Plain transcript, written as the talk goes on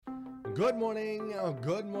Good morning,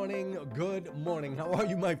 good morning, good morning. How are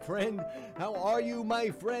you, my friend? How are you, my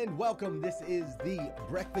friend? Welcome. This is the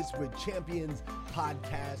Breakfast with Champions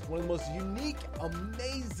podcast, one of the most unique,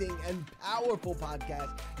 amazing, and powerful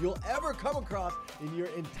podcasts you'll ever come across in your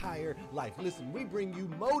entire life. Listen, we bring you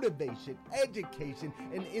motivation, education,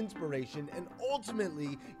 and inspiration, and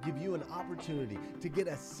ultimately give you an opportunity to get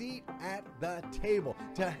a seat at the table,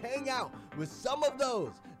 to hang out with some of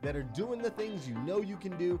those that are doing the things you know you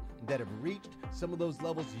can do, that have reached some of those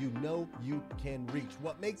levels you know you can reach.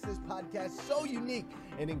 What makes this podcast so unique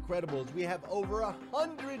and incredible is we have over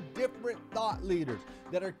 100 different thought leaders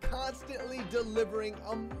that are constantly delivering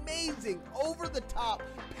amazing, over-the-top,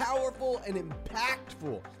 powerful, and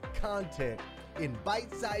impactful content in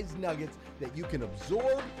bite-sized nuggets that you can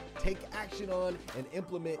absorb, take action on, and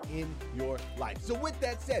implement in your life. So with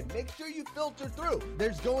that said, make sure you filter through.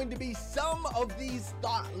 There's going to be some of these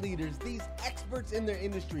thought leaders, these experts in their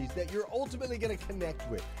industries that you're ultimately going to connect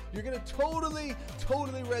with. You're going to totally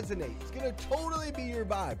resonate. It's going to totally be your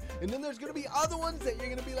vibe. And then there's going to be other ones that you're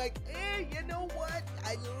going to be like, you know what?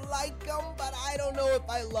 I like them, but I don't know if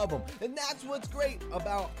I love them. And that's what's great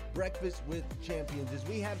about Breakfast with Champions is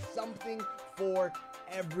we have something for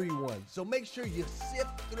everyone. So make sure you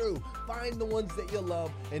sift through, find the ones that you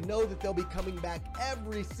love, and know that they'll be coming back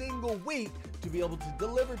every single week to be able to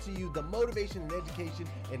deliver to you the motivation and education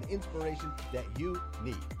and inspiration that you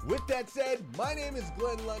need. With that said, my name is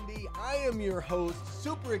Glenn Lundy. I am your host,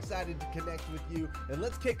 super excited to connect with you, and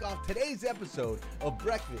let's kick off today's episode of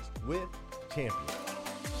Breakfast with Champions.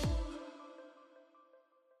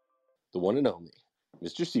 The one and only,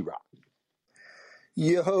 Mr. C-Rock.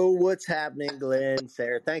 Yo, what's happening, Glenn,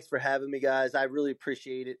 Sarah? Thanks for having me, guys. I really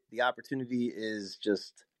appreciate it. The opportunity is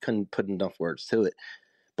just couldn't put enough words to it.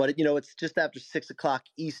 But, it's just after 6 o'clock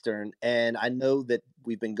Eastern, and I know that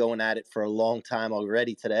we've been going at it for a long time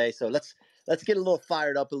already today. So let's get a little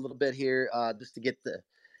fired up a little bit here, just to get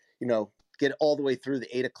get all the way through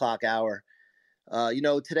the 8 o'clock hour.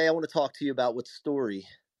 Today I want to talk to you about what story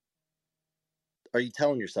are you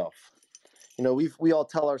telling yourself? We all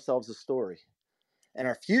tell ourselves a story. And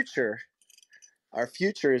our future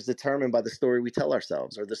is determined by the story we tell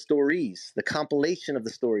ourselves, or the stories, the compilation of the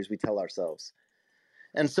stories we tell ourselves.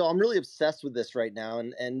 And so I'm really obsessed with this right now,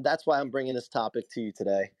 and that's why I'm bringing this topic to you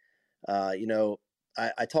today.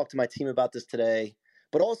 I talked to my team about this today,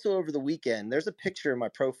 but also over the weekend. There's a picture in my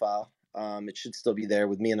profile. It should still be there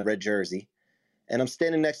with me in a red jersey. And I'm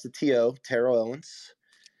standing next to T.O., Terrell Owens.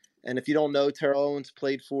 And if you don't know, Terrell Owens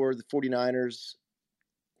played for the 49ers,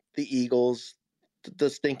 the Eagles,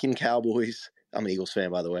 the stinking Cowboys. I'm an Eagles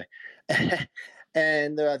fan, by the way.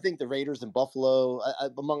 And I think the Raiders and Buffalo,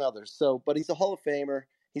 among others. But he's a Hall of Famer.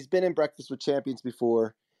 He's been in Breakfast with Champions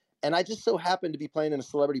before. And I just so happened to be playing in a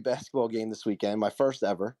celebrity basketball game this weekend, my first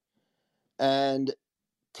ever. And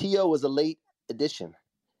T.O. was a late addition.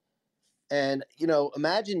 And,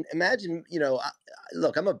 imagine,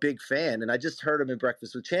 look, I'm a big fan, and I just heard him in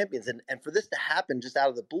Breakfast with Champions. And for this to happen just out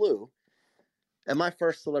of the blue, and my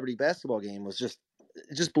first celebrity basketball game it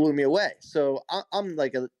just blew me away. So I'm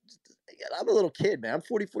a little kid, man. I'm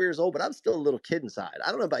 44 years old, but I'm still a little kid inside.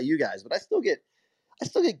 I don't know about you guys, but I still get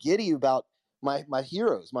giddy about my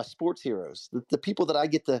heroes, my sports heroes, the people that I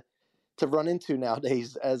get to run into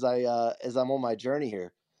nowadays as I'm on my journey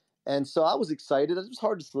here. And so I was excited. It was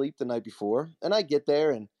hard to sleep the night before, and I get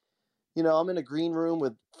there, and I'm in a green room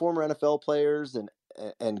with former NFL players and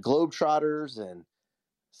Globetrotters and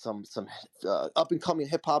some up and coming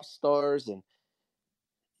hip hop stars and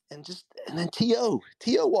then T.O.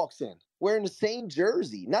 walks in wearing the same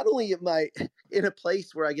jersey. Not only am I in a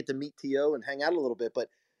place where I get to meet T.O. and hang out a little bit, but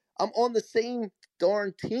I'm on the same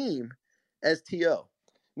darn team as T.O.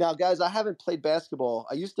 Now, guys, I haven't played basketball.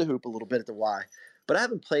 I used to hoop a little bit at the Y, but I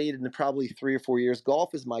haven't played in probably 3 or 4 years.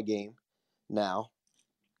 Golf is my game now,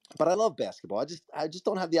 but I love basketball. I just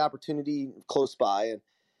don't have the opportunity close by,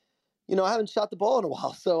 and I haven't shot the ball in a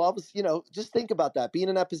while. So I was, just think about that, being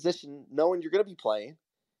in that position, knowing you're going to be playing,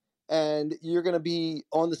 and you're going to be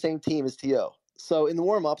on the same team as T.O. So in the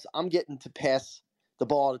warm-ups, I'm getting to pass the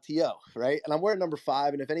ball to T.O., right? And I'm wearing number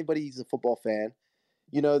 5, and if anybody's a football fan,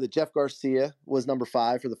 you know that Jeff Garcia was number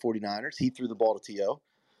 5 for the 49ers. He threw the ball to T.O.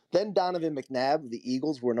 Then Donovan McNabb of the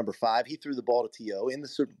Eagles were number 5. He threw the ball to T.O. in the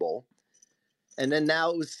Super Bowl. And then now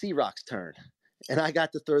it was C-Rock's turn, and I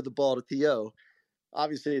got to throw the ball to T.O.,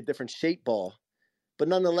 obviously a different shape ball, but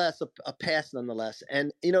nonetheless, a pass nonetheless.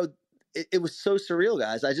 And, it was so surreal,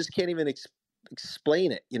 guys. I just can't even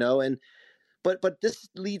explain it, and but this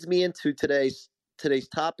leads me into today's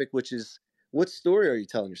topic, which is, what story are you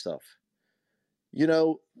telling yourself?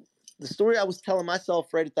 The story I was telling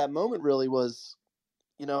myself right at that moment really was,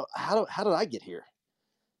 how did I get here?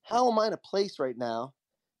 How am I in a place right now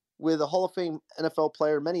with a Hall of Fame NFL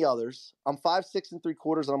player, many others? I'm 5'6" and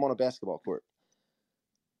 3/4, and I'm on a basketball court.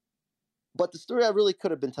 But the story I really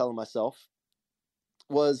could have been telling myself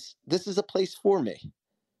was, this is a place for me.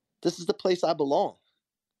 This is the place I belong.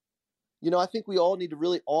 I think we all need to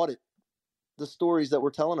really audit the stories that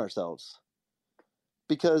we're telling ourselves.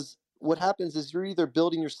 Because what happens is you're either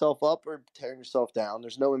building yourself up or tearing yourself down.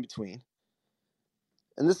 There's no in between.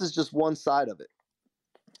 And this is just one side of it.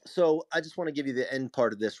 So I just want to give you the end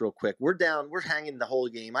part of this real quick. We're down. We're hanging the whole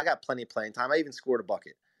game. I got plenty of playing time. I even scored a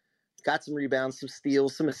bucket. Got some rebounds, some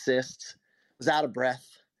steals, some assists. Was out of breath.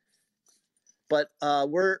 But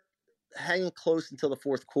we're hanging close until the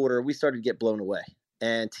fourth quarter. We started to get blown away.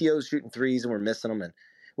 And T.O.'s shooting threes, and we're missing them. And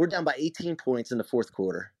we're down by 18 points in the fourth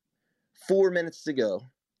quarter. 4 minutes to go.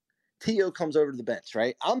 T.O. comes over to the bench,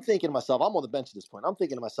 right? I'm thinking to myself, I'm on the bench at this point. I'm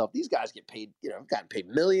thinking to myself, these guys get paid, gotten paid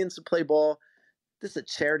millions to play ball. This is a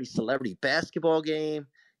charity celebrity basketball game.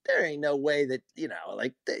 There ain't no way that,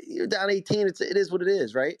 you're down 18. It is what it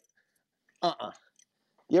is, right?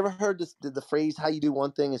 You ever heard the phrase, how you do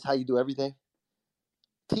one thing is how you do everything?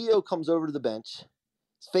 T.O. comes over to the bench.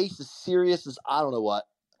 His face is serious as I don't know what.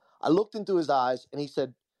 I looked into his eyes, and he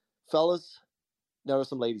said, fellas, there were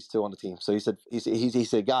some ladies too on the team. So he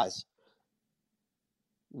said, guys,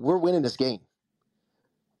 we're winning this game.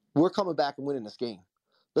 We're coming back and winning this game.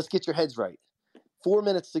 Let's get your heads right. 4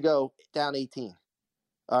 minutes to go, down 18.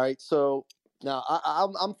 All right, so now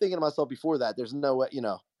I'm thinking to myself before that, there's no way,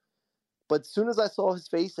 But as soon as I saw his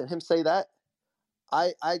face and him say that,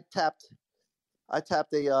 I tapped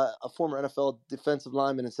a former NFL defensive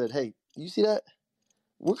lineman and said, hey, you see that?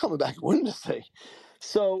 We're coming back and winning this thing.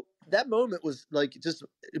 So that moment was like,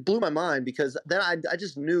 it blew my mind, because then I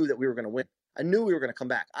just knew that we were going to win. I knew we were going to come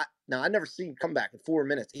back. I never seen come back in 4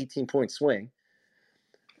 minutes, 18-point swing.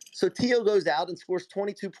 So T.O. goes out and scores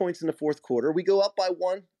 22 points in the fourth quarter. We go up by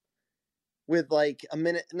 1 with 30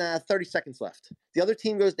 seconds left. The other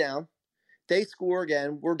team goes down. They score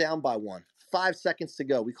again. We're down by 1. 5 seconds to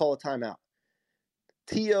go. We call a timeout.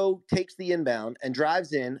 T.O. takes the inbound and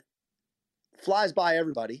drives in, flies by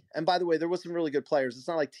everybody. And by the way, there was some really good players. It's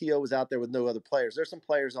not like T.O. was out there with no other players. There's some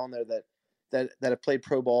players on there that have played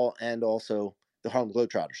pro ball and also the Harlem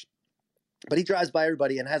Globetrotters. But he drives by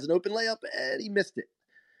everybody and has an open layup, and he missed it.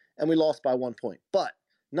 And we lost by 1 point. But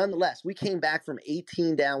nonetheless, we came back from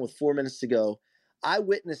 18 down with 4 minutes to go. I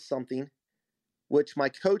witnessed something which my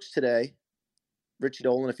coach today, Richie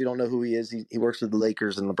Dolan, if you don't know who he is, he works with the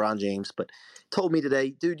Lakers and LeBron James, but told me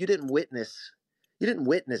today, dude, you didn't witness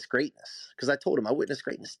greatness. Because I told him I witnessed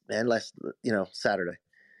greatness, man, last Saturday.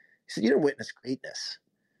 He said, you didn't witness greatness.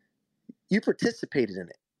 You participated in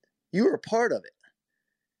it. You were a part of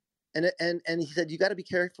it. And he said, you got to be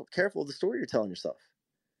careful of the story you're telling yourself.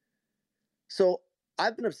 So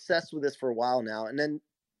I've been obsessed with this for a while now. And then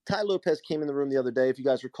Ty Lopez came in the room the other day, if you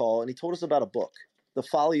guys recall, and he told us about a book, The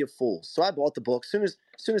Folly of Fools. So I bought the book. As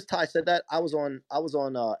soon as Ty said that, I was on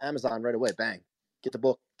Amazon right away. Bang, get the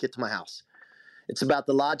book, get to my house. It's about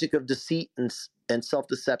the logic of deceit and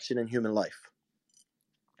self-deception in human life.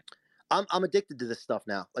 I'm addicted to this stuff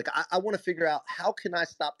now. Like I want to figure out, how can I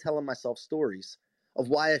stop telling myself stories of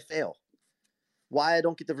why I fail, why I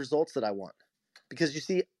don't get the results that I want. Because you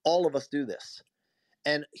see, all of us do this.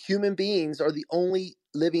 And human beings are the only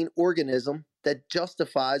living organism that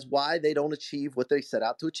justifies why they don't achieve what they set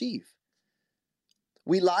out to achieve.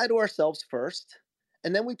 We lie to ourselves first,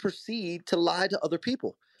 and then we proceed to lie to other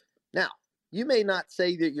people. Now, you may not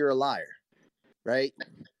say that you're a liar, right?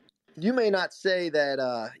 You may not say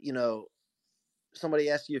that, somebody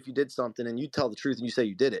asks you if you did something and you tell the truth and you say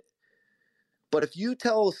you did it. But if you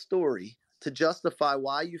tell a story to justify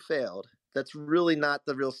why you failed, that's really not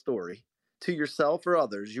the real story, to yourself or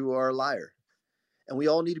others, you are a liar. And we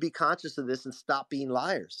all need to be conscious of this and stop being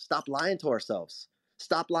liars. Stop lying to ourselves.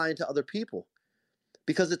 Stop lying to other people,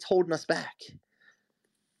 because it's holding us back.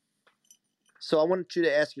 So I want you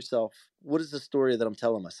to ask yourself, what is the story that I'm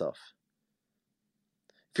telling myself?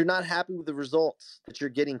 If you're not happy with the results that you're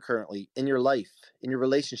getting currently in your life, in your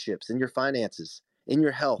relationships, in your finances, in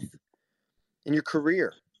your health, in your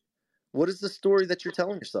career, what is the story that you're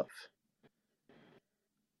telling yourself?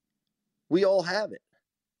 We all have it.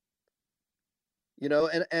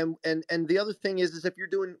 And the other thing is if you're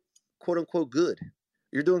doing quote unquote good,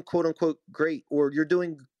 you're doing quote unquote great, or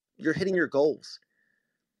you're hitting your goals.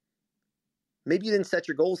 Maybe you didn't set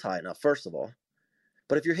your goals high enough, first of all.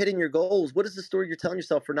 But if you're hitting your goals, what is the story you're telling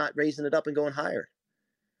yourself for not raising it up and going higher?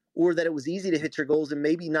 Or that it was easy to hit your goals and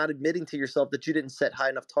maybe not admitting to yourself that you didn't set high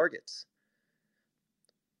enough targets?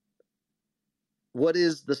 What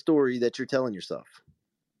is the story that you're telling yourself?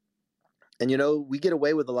 And, you know, we get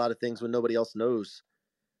away with a lot of things when nobody else knows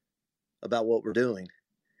about what we're doing.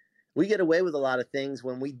 We get away with a lot of things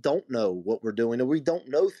when we don't know what we're doing or we don't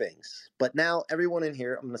know things. But now everyone in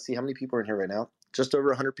here, I'm going to see how many people are in here right now, just over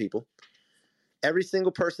 100 people. Every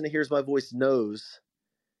single person that hears my voice knows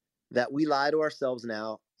that we lie to ourselves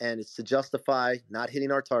now, and it's to justify not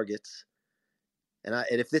hitting our targets. And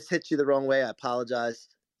if this hits you the wrong way, I apologize.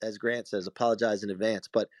 As Grant says, apologize in advance.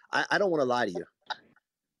 But I don't want to lie to you.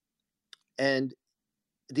 And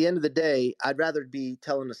at the end of the day, I'd rather be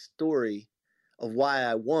telling a story of why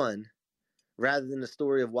I won rather than the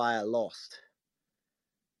story of why I lost.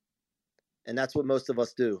 And that's what most of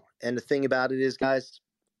us do. And the thing about it is, guys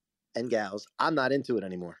and gals, I'm not into it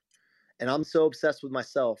anymore. And I'm so obsessed with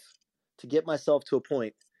myself to get myself to a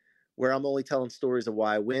point where I'm only telling stories of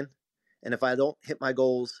why I win. And if I don't hit my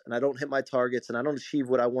goals and I don't hit my targets and I don't achieve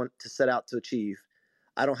what I want to set out to achieve,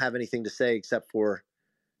 I don't have anything to say except for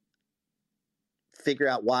figure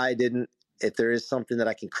out why I didn't, if there is something that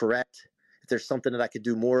I can correct, if there's something that I could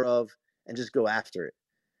do more of, and just go after it.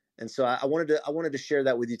 And so I wanted to share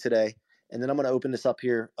that with you today. And then I'm going to open this up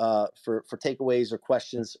here for takeaways or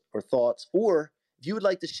questions or thoughts, or if you would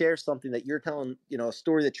like to share something that you're telling, you know, a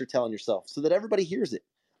story that you're telling yourself so that everybody hears it,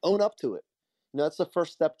 own up to it. You know, that's the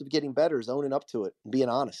first step to getting better, is owning up to it and being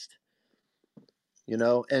honest. You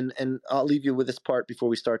know, and I'll leave you with this part before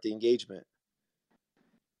we start the engagement.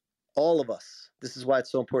 All of us, this is why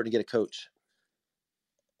it's so important to get a coach.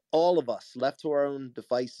 All of us, left to our own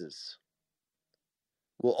devices,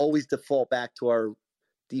 will always default back to our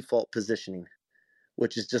default positioning,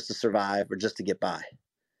 which is just to survive or just to get by.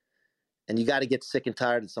 And you got to get sick and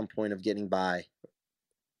tired at some point of getting by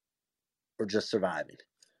or just surviving.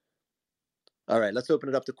 All right, let's open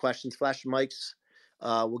it up to questions. Flash your mics.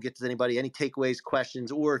 We'll get to anybody, any takeaways,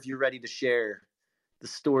 questions, or if you're ready to share the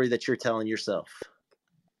story that you're telling yourself.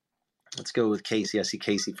 Let's go with Casey. I see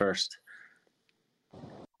Casey first.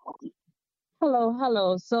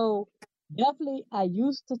 Hello. So definitely, I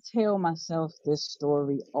used to tell myself this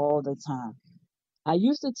story all the time. I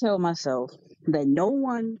used to tell myself that no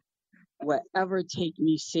one would ever take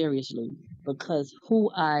me seriously because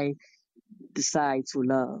who I decide to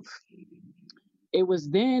love. It was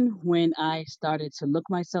then when I started to look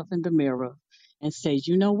myself in the mirror and say,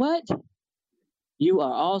 you know what? You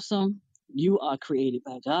are awesome. You are created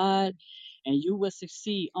by God, and you will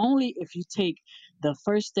succeed only if you take the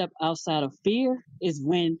first step outside of fear. Is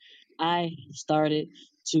when I started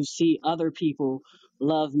to see other people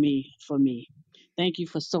love me for me. Thank you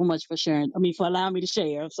for so much for sharing. For allowing me to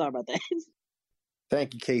share. I'm sorry about that.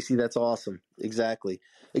 Thank you, Casey. That's awesome. Exactly.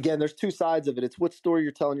 Again, there's two sides of it. It's what story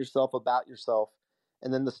you're telling yourself about yourself,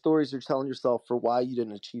 and then the stories you're telling yourself for why you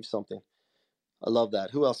didn't achieve something. I love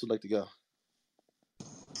that. Who else would like to go?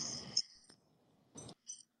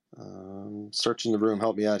 Searching the room.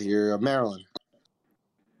 Help me out here. Marilyn.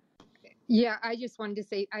 Yeah, I just wanted to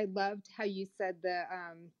say I loved how you said that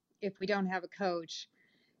if we don't have a coach,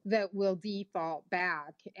 that we'll default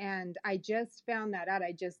back. And I just found that out.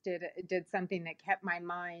 I just did something that kept my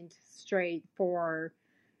mind straight for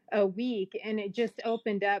a week, and it just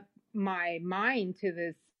opened up my mind to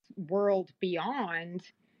this world beyond.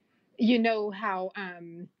 You know how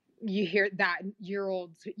you hear that your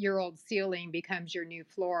old ceiling becomes your new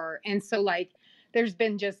floor. And so like there's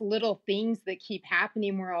been just little things that keep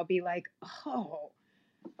happening where I'll be like, oh,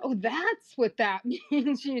 that's what that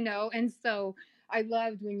means, you know? And so I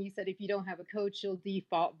loved when you said, if you don't have a coach, you'll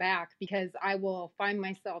default back, because I will find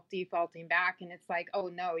myself defaulting back. And it's like, oh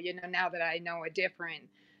no, you know, now that I know a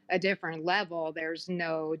different level, there's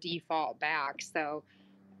no default back. So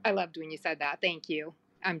I loved when you said that. Thank you.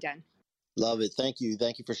 I'm done. Love it. Thank you.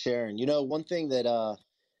 Thank you for sharing. You know, one thing that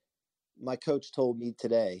my coach told me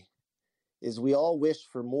today is we all wish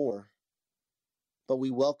for more, but we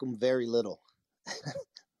welcome very little.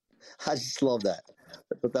 I just love that.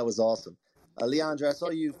 I thought that was awesome. Leandra, I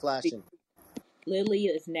saw you flashing. Lily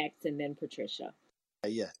is next, and then Patricia.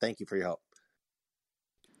 Yeah, thank you for your help.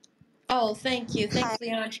 Oh, thank you. Thanks,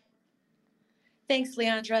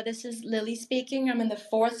 Leandra. This is Lily speaking. I'm in the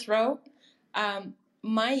fourth row.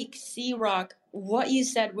 Mike C-Rock, what you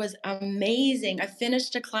said was amazing. I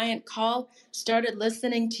finished a client call, started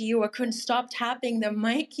listening to you. I couldn't stop tapping the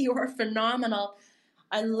mic. You are phenomenal.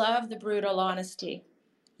 I love the brutal honesty.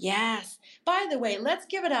 Yes. By the way, let's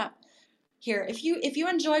give it up here. If you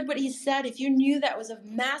enjoyed what he said, if you knew that was of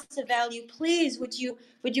massive value, please would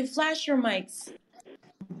you flash your mics?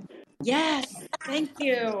 Yes. Thank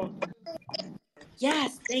you.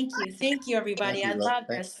 Yes. Thank you. Thank you, everybody. I love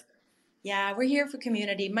this. Yeah, we're here for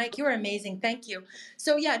community. Mike, you're amazing. Thank you.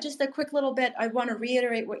 So yeah, just a quick little bit. I want to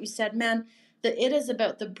reiterate what you said, man. that it is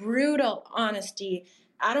about the brutal honesty.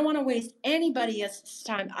 I don't want to waste anybody else's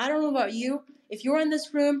time. I don't know about you. If you're in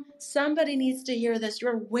this room, somebody needs to hear this.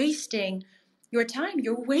 You're wasting your time.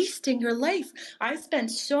 You're wasting your life. I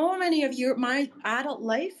spent so many of my adult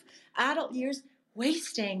life, adult years,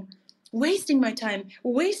 wasting my time,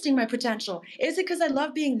 wasting my potential. Is it because I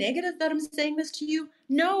love being negative that I'm saying this to you?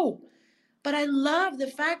 No. But I love the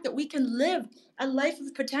fact that we can live a life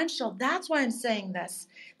of potential. That's why I'm saying this.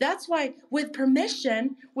 That's why, with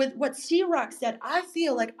permission, with what C-Rock said, I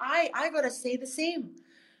feel like I got to say the same.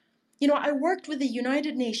 You know, I worked with the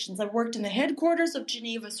United Nations. I worked in the headquarters of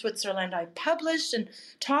Geneva, Switzerland. I published in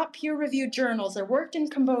top peer-reviewed journals. I worked in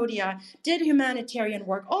Cambodia, did humanitarian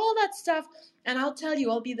work, all that stuff. And I'll tell you,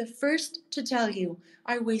 I'll be the first to tell you,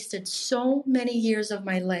 I wasted so many years of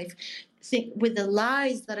my life with the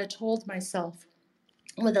lies that I told myself,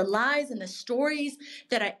 with the lies and the stories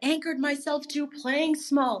that I anchored myself to, playing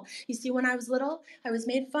small. You see, when I was little, I was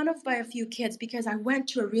made fun of by a few kids because I went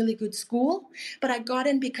to a really good school, but I got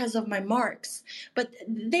in because of my marks. But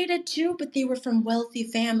they did too, but they were from wealthy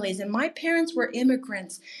families, and my parents were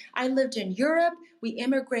immigrants. I lived in Europe. We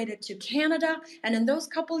immigrated to Canada, and in those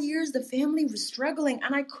couple years, the family was struggling,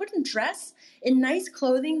 and I couldn't dress in nice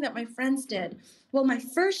clothing that my friends did. Well, my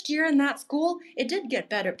first year in that school, it did get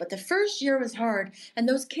better, but the first year was hard. And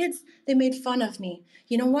those kids, they made fun of me.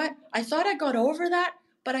 You know what? I thought I got over that,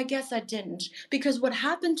 but I guess I didn't. Because what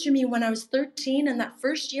happened to me when I was 13 in that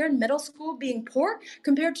first year in middle school, being poor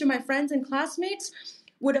compared to my friends and classmates,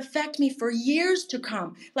 would affect me for years to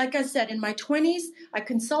come. Like I said, in my 20s, I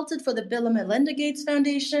consulted for the Bill and Melinda Gates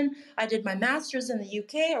Foundation. I did my master's in the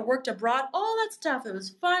UK. I worked abroad, all that stuff. It was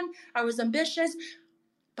fun. I was ambitious.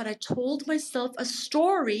 But I told myself a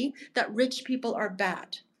story that rich people are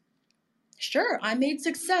bad. Sure, I made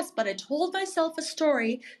success, but I told myself a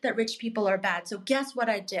story that rich people are bad. So guess what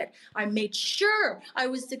I did? I made sure I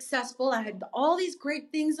was successful. I had all these great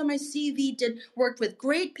things on my CV, worked with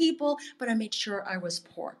great people, but I made sure I was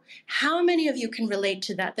poor. How many of you can relate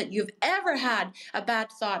to that you've ever had a bad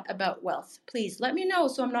thought about wealth? Please let me know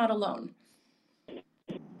so I'm not alone.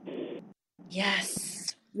 Yes,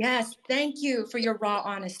 thank you for your raw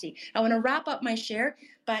honesty. I want to wrap up my share,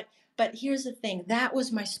 but here's the thing. That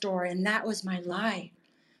was my story, and that was my lie.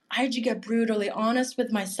 I had to get brutally honest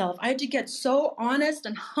with myself. I had to get so honest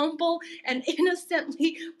and humble and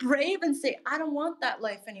innocently brave and say, I don't want that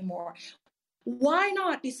life anymore. Why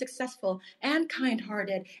not be successful and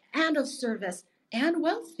kind-hearted and of service and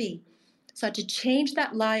wealthy? So I had to change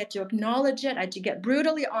that lie. I had to acknowledge it. I had to get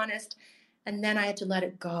brutally honest. And then I had to let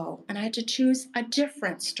it go. And I had to choose a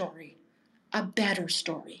different story, a better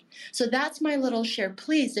story. So that's my little share.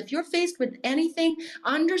 Please, if you're faced with anything,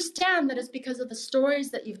 understand that it's because of the stories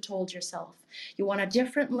that you've told yourself. You want a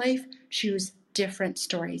different life? Choose different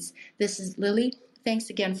stories. This is Lily. Thanks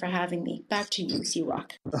again for having me. Back to you,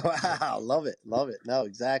 C-Rock. Wow, love it. No,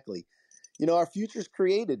 exactly. You know, our future's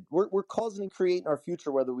created. We're causing and creating our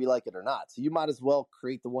future whether we like it or not. So you might as well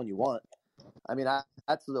create the one you want. I mean,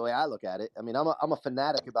 that's the way I look at it. I mean, I'm a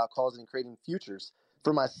fanatic about causing and creating futures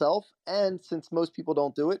for myself. And since most people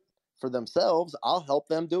don't do it for themselves, I'll help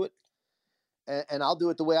them do it. And I'll do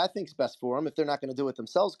it the way I think is best for them if they're not going to do it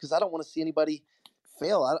themselves, because I don't want to see anybody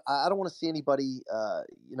fail. I don't want to see anybody,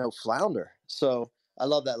 flounder. So I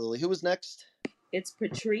love that, Lily. Who was next? It's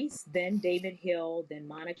Patrice, then David Hill, then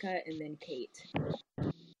Monica, and then Kate.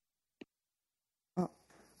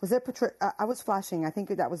 Was it Patricia? I was flashing. I think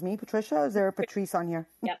that was me, Patricia. Or is there a Patrice on here?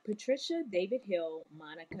 Yeah, Patricia, David Hill,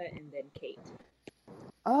 Monica, and then Kate.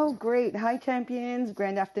 Oh, great. Hi, champions.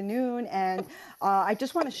 Grand afternoon. And I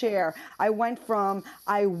just want to share. I went from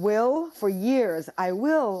I will for years, I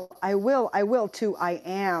will, to I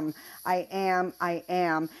am.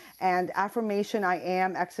 And affirmation, I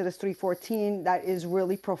am, Exodus 3:14, that is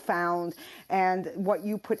really profound. And what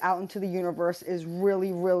you put out into the universe is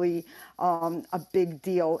really, really a big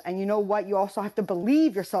deal. And you know what? You also have to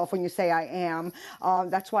believe yourself when you say I am.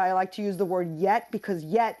 That's why I like to use the word yet, because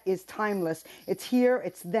yet is timeless. It's here,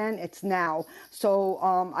 it's then, it's now. So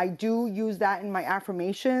I do use that in my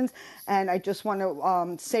affirmations. And I just want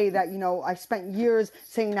to say that, I spent years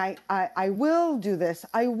saying I will do this,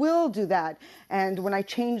 I will do that. And when I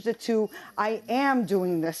changed it to I am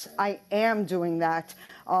doing this, I am doing that,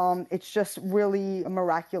 it's just really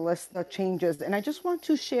miraculous, the changes. And I just want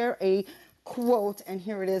to share a quote, and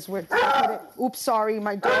here it is. Where did I put it? Oops, sorry,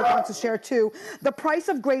 my dog wants to share too. The price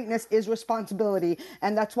of greatness is responsibility,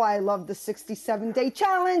 and that's why I love the 67-day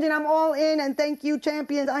challenge, and I'm all in, and thank you,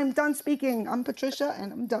 champions. I'm done speaking. I'm Patricia,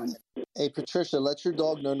 and I'm done. Hey, Patricia, let your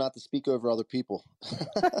dog know not to speak over other people.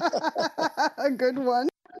 A good one.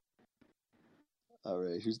 All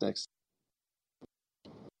right, who's next?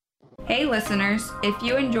 Hey listeners, if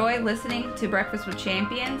you enjoy listening to Breakfast with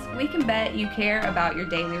Champions, we can bet you care about your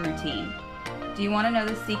daily routine. Do you want to know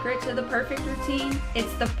the secret to the perfect routine?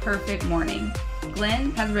 It's the perfect morning.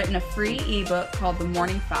 Glenn has written a free ebook called The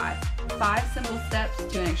Morning 5, 5 simple steps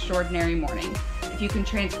to an extraordinary morning. If you can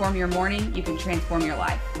transform your morning, you can transform your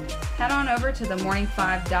life. Head on over to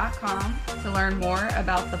themorning5.com to learn more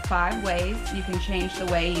about the 5 ways you can change the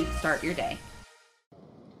way you start your day.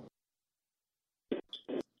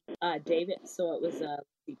 David, so it was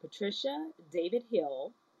Patricia, David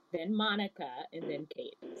Hill, then Monica, and then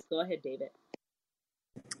Kate. So go ahead, David.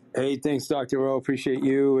 Hey, thanks, Dr. Rowe. Appreciate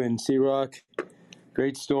you and C-Rock.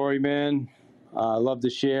 Great story, man. Love to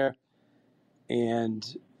share. And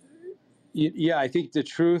yeah, I think the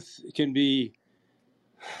truth can be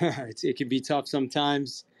it can be tough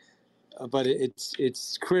sometimes, but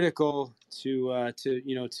it's critical to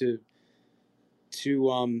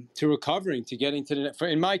recovering, to getting to the,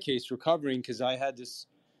 in my case, recovering, because I had this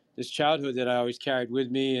childhood that I always carried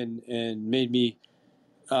with me and made me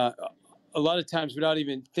a lot of times, without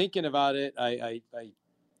even thinking about it, I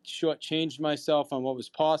shortchanged myself on what was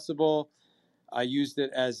possible. I used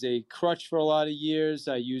it as a crutch for a lot of years.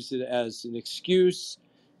 I used it as an excuse.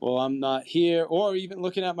 Well, I'm not here, or even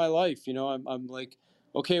looking at my life, I'm like,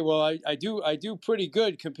 okay, well, I do pretty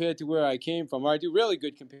good compared to where I came from, or I do really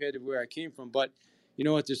good compared to where I came from. But you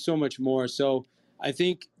know what? There's so much more. So I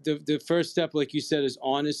think the first step, like you said, is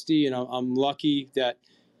honesty. And I'm lucky that,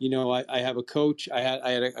 I have a coach. I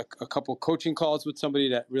had a couple coaching calls with somebody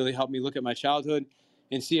that really helped me look at my childhood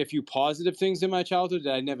and see a few positive things in my childhood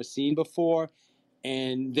that I'd never seen before.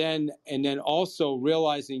 And then also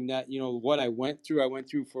realizing that, what I went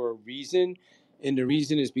through for a reason. And the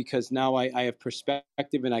reason is because now I have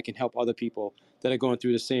perspective and I can help other people that are going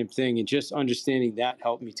through the same thing. And just understanding that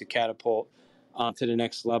helped me to catapult to the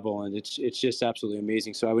next level. And it's just absolutely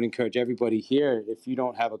amazing. So I would encourage everybody here, if you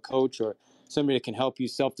don't have a coach or somebody that can help you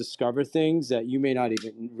self-discover things that you may not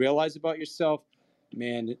even realize about yourself,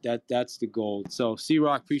 man, that's the goal. So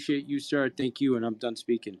C-Rock, appreciate you, sir. Thank you. And I'm done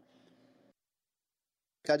speaking.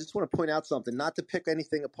 I just want to point out something, not to pick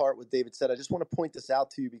anything apart what David said. I just want to point this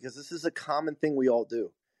out to you because this is a common thing we all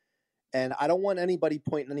do. And I don't want anybody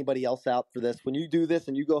pointing anybody else out for this. When you do this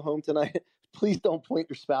and you go home tonight, please don't point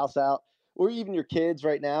your spouse out or even your kids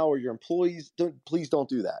right now or your employees. Please don't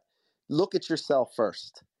do that. Look at yourself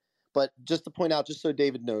first. But just to point out, just so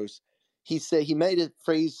David knows, he made a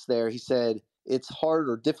phrase there. He said, it's hard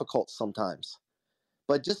or difficult sometimes.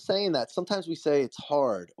 But just saying that, sometimes we say it's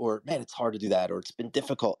hard or, man, it's hard to do that or it's been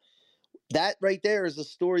difficult. That right there is a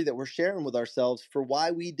story that we're sharing with ourselves for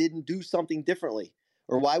why we didn't do something differently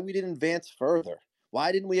or why we didn't advance further.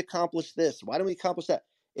 Why didn't we accomplish this? Why didn't we accomplish that?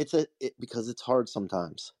 Because it's hard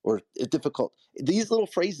sometimes or it's difficult. These little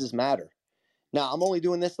phrases matter. Now, I'm only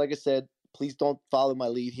doing this, like I said, please don't follow my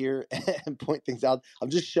lead here and point things out. I'm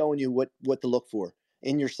just showing you what to look for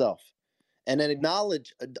in yourself. And then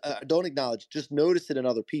don't acknowledge, just notice it in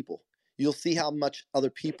other people. You'll see how much other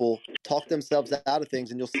people talk themselves out of things,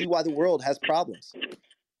 and you'll see why the world has problems.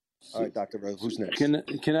 All right, Dr. Rose, who's next?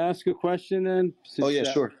 Can I ask a question then?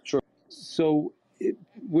 Sure. So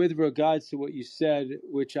with regards to what you said,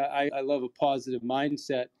 which I love a positive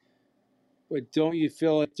mindset, but don't you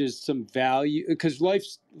feel like there's some value? Because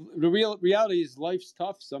the reality is life's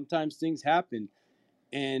tough. Sometimes things happen.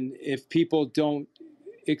 And if people don't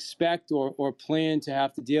expect or plan to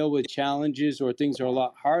have to deal with challenges or things are a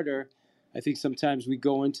lot harder, I think sometimes we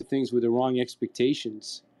go into things with the wrong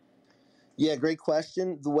expectations. Yeah, great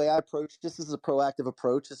question. The way I approach this is a proactive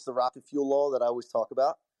approach. It's the rocket fuel law that I always talk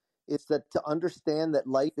about. It's that to understand that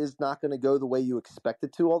life is not going to go the way you expect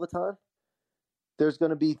it to all the time. There's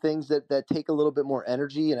going to be things that take a little bit more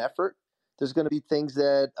energy and effort. There's going to be things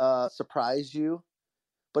that surprise you.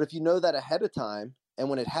 But if you know that ahead of time, and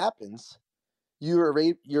when it happens,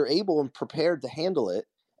 you're able and prepared to handle it.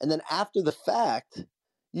 And then after the fact,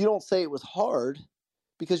 you don't say it was hard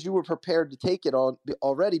because you were prepared to take it on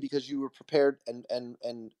already because you were prepared and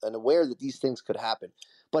aware that these things could happen.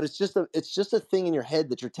 But it's just a thing in your head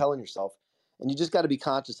that you're telling yourself, and you just got to be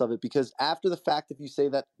conscious of it, because after the fact, if you say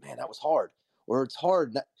that, man, that was hard, or it's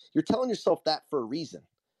hard, you're telling yourself that for a reason.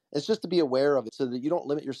 It's just to be aware of it so that you don't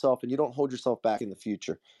limit yourself and you don't hold yourself back in the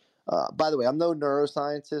future. By the way, I'm no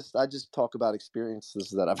neuroscientist. I just talk about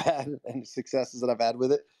experiences that I've had and successes that I've had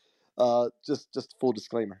with it. Just full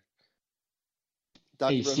disclaimer.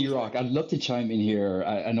 Dr. Hey, C-Rock, I'd love to chime in here.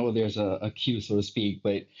 I know there's a queue, so to speak,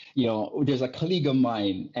 but there's a colleague of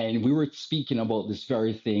mine, and we were speaking about this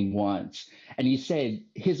very thing once, and he said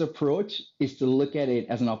his approach is to look at it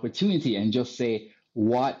as an opportunity and just say,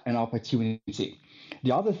 what an opportunity.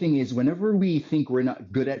 The other thing is, whenever we think we're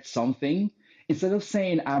not good at something, instead of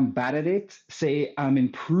saying I'm bad at it, say I'm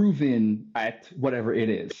improving at whatever it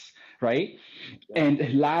is, right?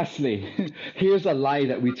 And lastly, here's a lie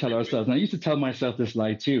that we tell ourselves. And I used to tell myself this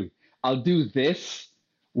lie too. I'll do that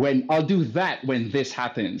when this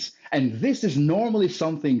happens. And this is normally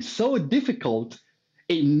something so difficult,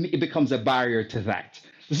 it becomes a barrier to that.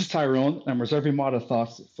 This is Tyrone. I'm reserving my other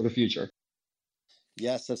thoughts for the future.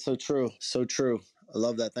 Yes, that's so true. So true. I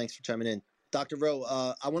love that. Thanks for chiming in. Dr. Rowe,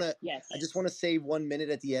 I just want to save 1 minute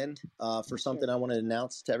at the end for something I want to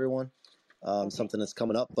announce to everyone, something that's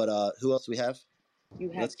coming up. But who else do we have? You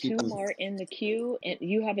have two more in the queue, and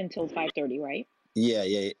you have until 5:30, right? Yeah,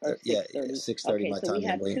 6:30. 6:30 Okay, my so time. we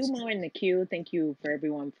have two more in the queue. Thank you for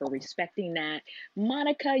everyone for respecting that.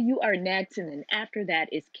 Monica, you are next, and then after that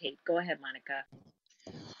is Kate. Go ahead, Monica.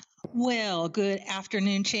 Well, good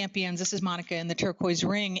afternoon, champions. This is Monica in the turquoise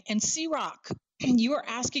ring. And C-Rock, you are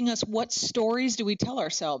asking us what stories do we tell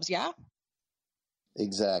ourselves, yeah?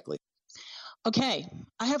 Exactly. Okay,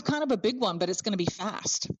 I have kind of a big one, but it's going to be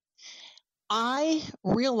fast. I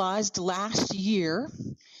realized last year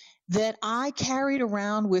that I carried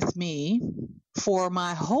around with me for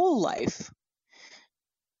my whole life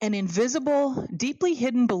an invisible, deeply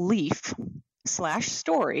hidden belief /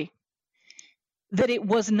 story that it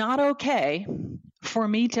was not okay for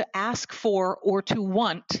me to ask for or to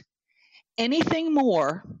want anything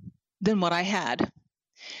more than what I had.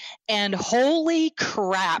 And holy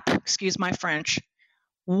crap, excuse my French,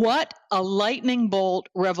 what a lightning bolt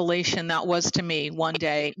revelation that was to me one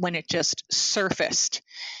day when it just surfaced.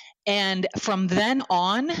 And from then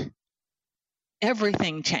on,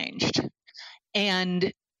 everything changed.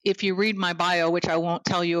 And if you read my bio, which I won't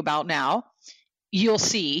tell you about now, you'll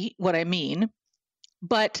see what I mean.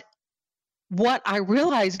 But what I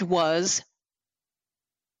realized was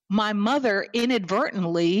my mother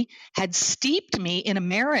inadvertently had steeped me in a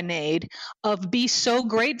marinade of be so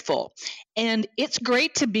grateful. And it's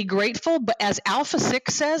great to be grateful, but as Alpha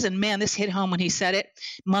 6 says, and man, this hit home when he said it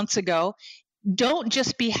months ago, don't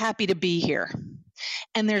just be happy to be here.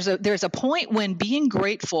 And there's a point when being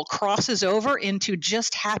grateful crosses over into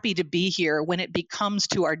just happy to be here when it becomes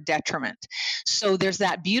to our detriment. So there's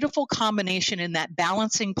that beautiful combination in that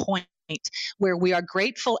balancing point where we are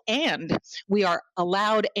grateful and we are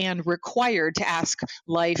allowed and required to ask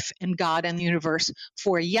life and God and the universe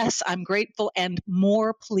for, yes, I'm grateful and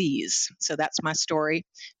more, please. So that's my story.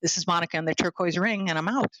 This is Monica in the turquoise ring, and I'm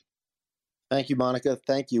out. Thank you, Monica.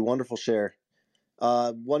 Thank you. Wonderful share.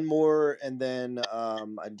 One more, and then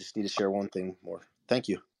I just need to share one thing more. Thank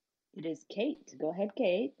you. It is Kate. Go ahead,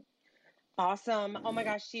 Kate. Awesome. Oh my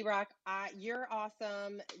gosh, C-Rock, you're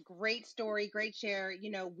awesome. Great story, great share.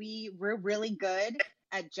 You know, we're really good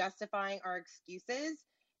at justifying our excuses.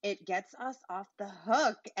 It gets us off the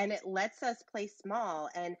hook and it lets us play small.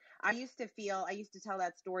 And I used to tell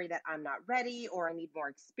that story that I'm not ready, or I need more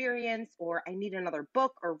experience, or I need another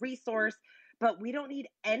book or resource. But we don't need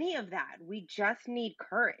any of that. We just need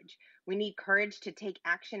courage. We need courage to take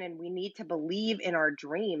action, and we need to believe in our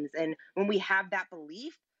dreams. And when we have that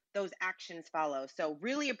belief, those actions follow. So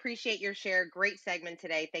really appreciate your share. Great segment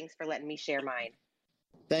today. Thanks for letting me share mine.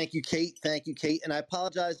 Thank you, Kate. Thank you, Kate. And I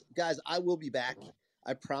apologize, guys. I will be back.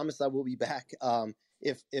 I promise I will be back.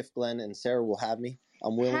 If Glenn and Sarah will have me,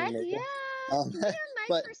 I'm willing to make it. Be on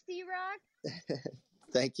mic for C-Rock.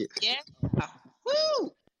 Thank you. Yeah.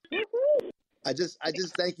 Woo! I just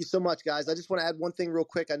thank you so much, guys. I just want to add one thing real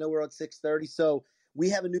quick. I know we're on 6:30, so we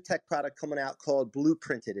have a new tech product coming out called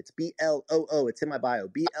Blueprinted. It's BLOO. It's in my bio.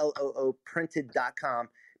 BLOO printed.com.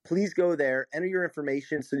 Please go there, enter your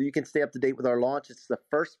information so you can stay up to date with our launch. It's the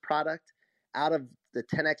first product out of the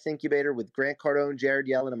 10X incubator with Grant Cardone, Jared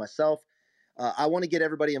Yellen, and myself. I want to get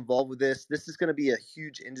everybody involved with this. This is going to be a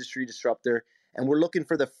huge industry disruptor, and we're looking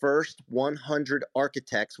for the first 100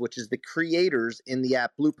 architects, which is the creators in the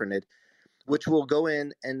app Blueprinted, which will go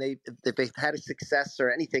in and if they've had a success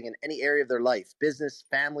or anything in any area of their life, business,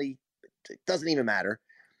 family, it doesn't even matter.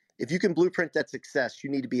 If you can blueprint that success, you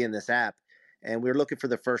need to be in this app. And we're looking for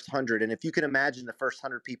the first 100. And if you can imagine the first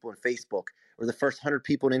 100 people in Facebook, or the first 100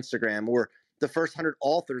 people in Instagram, or the first 100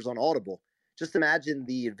 authors on Audible, just imagine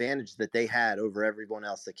the advantage that they had over everyone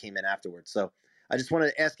else that came in afterwards. So I just want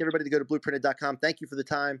to ask everybody to go to blueprinted.com. Thank you for the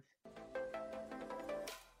time.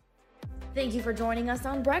 Thank you for joining us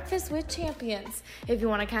on Breakfast with Champions. If you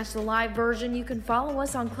want to catch the live version, you can follow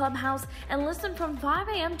us on Clubhouse and listen from 5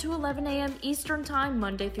 a.m. to 11 a.m. Eastern Time,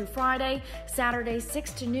 Monday through Friday, Saturdays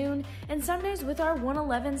 6 to noon, and Sundays with our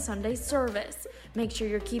 111 Sunday service. Make sure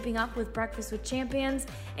you're keeping up with Breakfast with Champions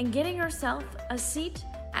and getting yourself a seat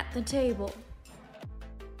at the table.